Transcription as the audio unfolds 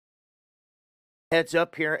Heads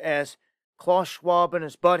up here as Klaus Schwab and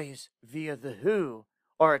his buddies, via the WHO,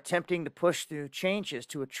 are attempting to push through changes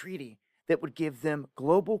to a treaty that would give them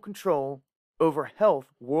global control over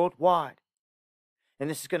health worldwide. And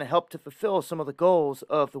this is going to help to fulfill some of the goals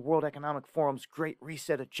of the World Economic Forum's Great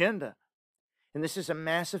Reset agenda. And this is a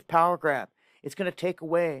massive power grab. It's going to take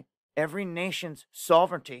away every nation's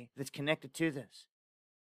sovereignty that's connected to this.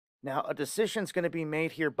 Now, a decision is going to be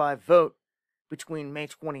made here by vote between May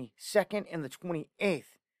 22nd and the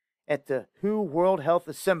 28th at the WHO World Health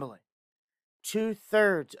Assembly.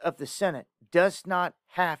 2/3 of the Senate does not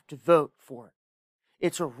have to vote for it.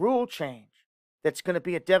 It's a rule change that's going to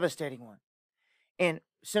be a devastating one. And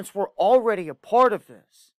since we're already a part of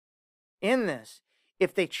this,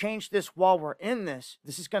 if they change this while we're in this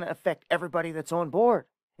is going to affect everybody that's on board.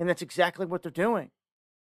 And that's exactly what they're doing.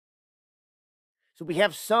 So we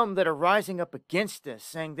have some that are rising up against this,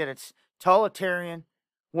 saying that it's totalitarian,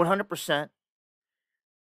 100%.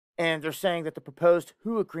 And they're saying that the proposed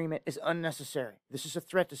WHO agreement is unnecessary. This is a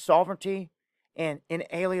threat to sovereignty and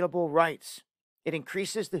inalienable rights. It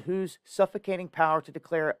increases the WHO's suffocating power to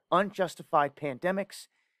declare unjustified pandemics,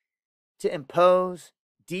 to impose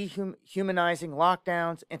dehumanizing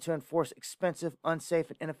lockdowns, and to enforce expensive, unsafe,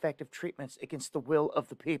 and ineffective treatments against the will of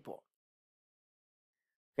the people.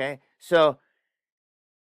 Okay, so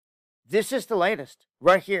this is the latest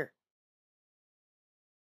right here.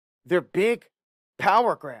 Their big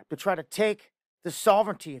power grab to try to take the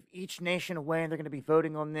sovereignty of each nation away, and they're going to be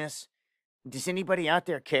voting on this. Does anybody out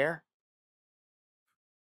there care?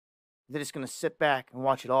 They're just going to sit back and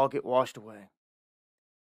watch it all get washed away.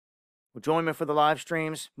 Well, join me for the live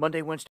streams Monday, Wednesday.